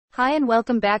Hi and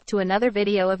welcome back to another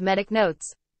video of Medic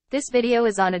Notes. This video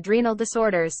is on adrenal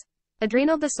disorders.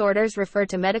 Adrenal disorders refer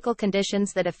to medical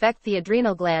conditions that affect the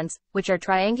adrenal glands, which are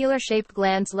triangular-shaped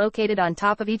glands located on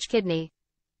top of each kidney.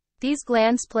 These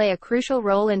glands play a crucial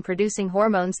role in producing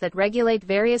hormones that regulate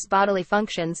various bodily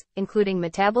functions, including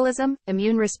metabolism,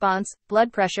 immune response,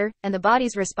 blood pressure, and the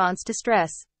body's response to stress.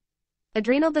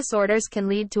 Adrenal disorders can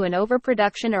lead to an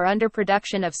overproduction or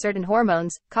underproduction of certain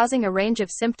hormones, causing a range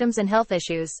of symptoms and health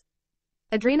issues.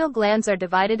 Adrenal glands are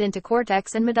divided into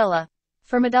cortex and medulla.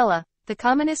 For medulla, the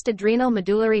commonest adrenal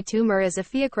medullary tumor is a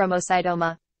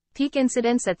pheochromocytoma. Peak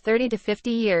incidence at 30 to 50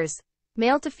 years.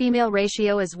 Male to female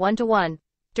ratio is 1:1.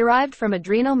 Derived from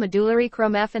adrenal medullary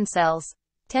chromaffin cells.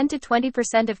 10 to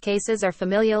 20% of cases are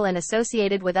familial and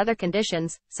associated with other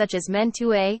conditions, such as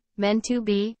MEN2A,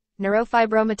 MEN2B,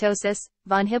 neurofibromatosis,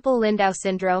 von Hippel-Lindau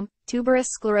syndrome, tuberous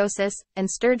sclerosis, and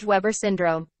Sturge-Weber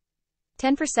syndrome.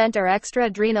 10% are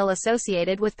extra-adrenal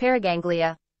associated with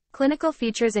paraganglia. Clinical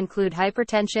features include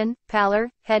hypertension, pallor,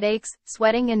 headaches,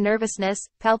 sweating and nervousness,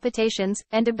 palpitations,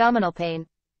 and abdominal pain.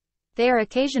 They are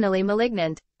occasionally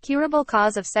malignant. Curable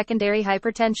cause of secondary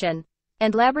hypertension.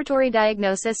 And laboratory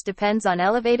diagnosis depends on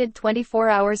elevated 24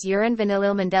 hours urine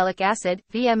vanillylmandelic acid,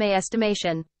 VMA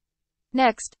estimation.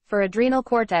 Next, for adrenal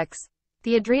cortex.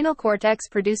 The adrenal cortex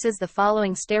produces the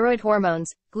following steroid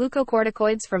hormones: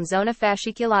 glucocorticoids from zona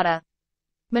fasciculata,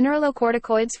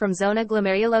 mineralocorticoids from zona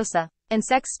glomerulosa, and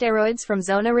sex steroids from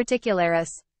zona reticularis.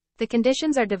 The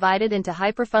conditions are divided into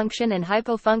hyperfunction and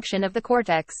hypofunction of the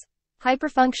cortex.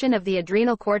 Hyperfunction of the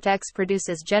adrenal cortex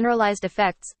produces generalized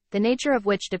effects, the nature of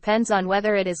which depends on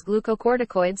whether it is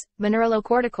glucocorticoids,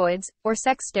 mineralocorticoids, or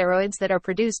sex steroids that are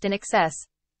produced in excess.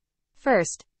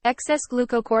 First, excess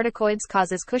glucocorticoids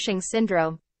causes Cushing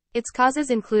syndrome. Its causes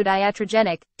include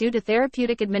iatrogenic, due to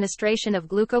therapeutic administration of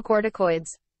glucocorticoids,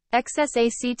 excess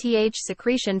ACTH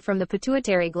secretion from the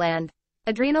pituitary gland,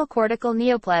 adrenal cortical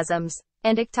neoplasms,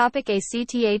 and ectopic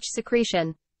ACTH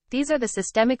secretion. These are the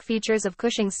systemic features of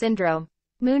Cushing syndrome: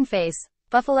 moon face,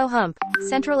 buffalo hump,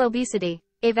 central obesity,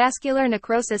 avascular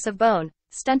necrosis of bone,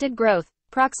 stunted growth,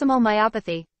 proximal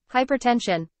myopathy,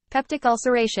 hypertension, peptic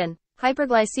ulceration,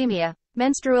 hyperglycemia,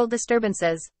 menstrual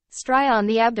disturbances, stria on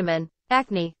the abdomen,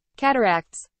 acne,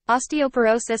 cataracts,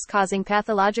 osteoporosis causing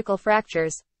pathological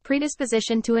fractures,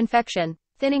 predisposition to infection,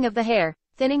 thinning of the hair,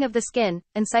 thinning of the skin,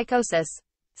 and psychosis.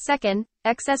 Second,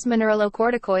 excess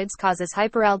mineralocorticoids causes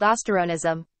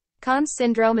hyperaldosteronism. Conn's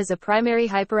syndrome is a primary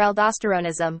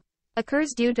hyperaldosteronism.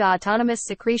 Occurs due to autonomous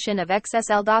secretion of excess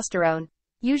aldosterone,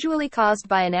 usually caused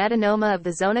by an adenoma of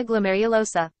the zona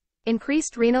glomerulosa.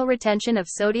 Increased renal retention of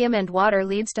sodium and water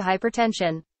leads to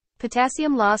hypertension.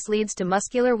 Potassium loss leads to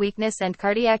muscular weakness and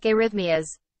cardiac arrhythmias.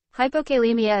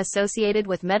 Hypokalemia associated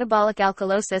with metabolic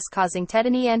alkalosis causing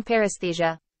tetany and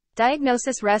paresthesia.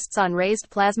 Diagnosis rests on raised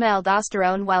plasma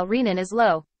aldosterone while renin is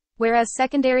low. Whereas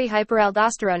secondary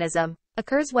hyperaldosteronism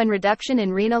occurs when reduction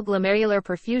in renal glomerular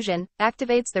perfusion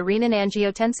activates the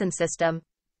renin-angiotensin system.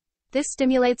 This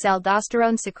stimulates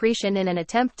aldosterone secretion in an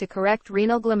attempt to correct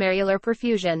renal glomerular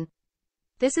perfusion.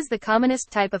 This is the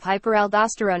commonest type of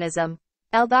hyperaldosteronism.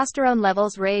 Aldosterone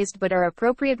levels raised but are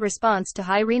appropriate response to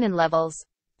high renin levels.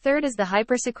 Third is the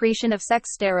hypersecretion of sex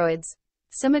steroids.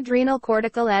 Some adrenal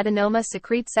cortical adenoma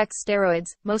secrete sex steroids,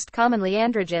 most commonly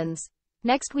androgens.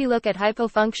 Next we look at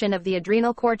hypofunction of the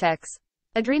adrenal cortex.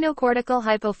 Adrenocortical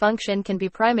hypofunction can be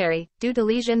primary, due to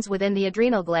lesions within the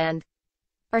adrenal gland,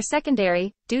 or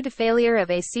secondary, due to failure of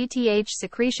ACTH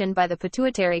secretion by the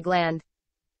pituitary gland.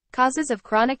 Causes of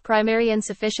chronic primary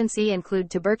insufficiency include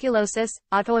tuberculosis,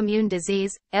 autoimmune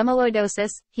disease,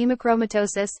 amyloidosis,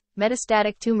 hemochromatosis,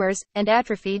 metastatic tumors, and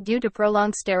atrophy due to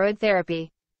prolonged steroid therapy.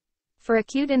 For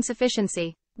acute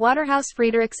insufficiency,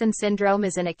 Waterhouse-Friderichsen syndrome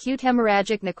is an acute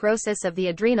hemorrhagic necrosis of the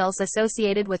adrenals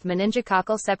associated with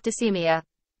meningococcal septicemia.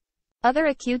 Other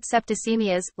acute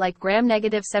septicemias, like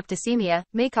gram-negative septicemia,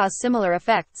 may cause similar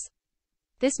effects.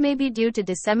 This may be due to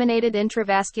disseminated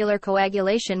intravascular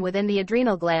coagulation within the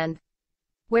adrenal gland.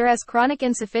 Whereas chronic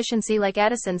insufficiency like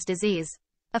Addison's disease.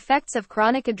 Effects of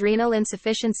chronic adrenal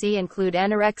insufficiency include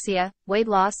anorexia, weight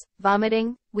loss,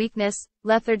 vomiting, weakness,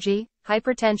 lethargy,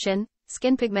 hypertension,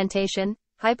 skin pigmentation,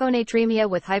 hyponatremia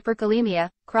with hyperkalemia,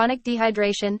 chronic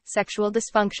dehydration, sexual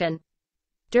dysfunction.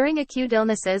 During acute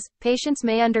illnesses, patients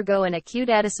may undergo an acute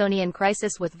Addisonian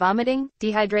crisis with vomiting,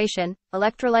 dehydration,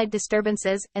 electrolyte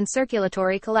disturbances, and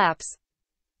circulatory collapse.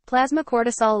 Plasma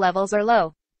cortisol levels are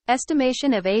low.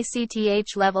 Estimation of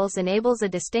ACTH levels enables a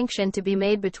distinction to be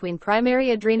made between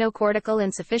primary adrenocortical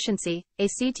insufficiency,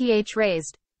 ACTH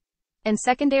raised, and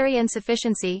secondary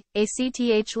insufficiency,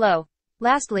 ACTH low.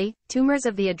 Lastly, tumors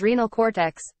of the adrenal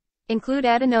cortex. Include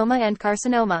adenoma and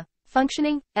carcinoma.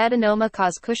 Functioning: adenoma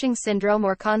cause Cushing syndrome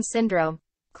or Conn syndrome.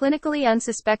 Clinically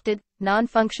unsuspected,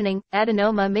 non-functioning,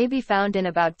 adenoma may be found in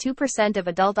about 2% of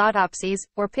adult autopsies,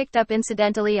 or picked up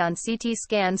incidentally on CT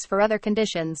scans for other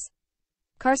conditions.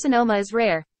 Carcinoma is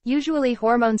rare, usually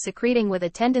hormone-secreting with a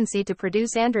tendency to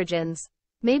produce androgens.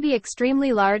 May be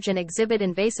extremely large and exhibit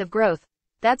invasive growth.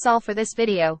 That's all for this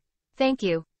video. Thank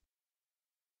you.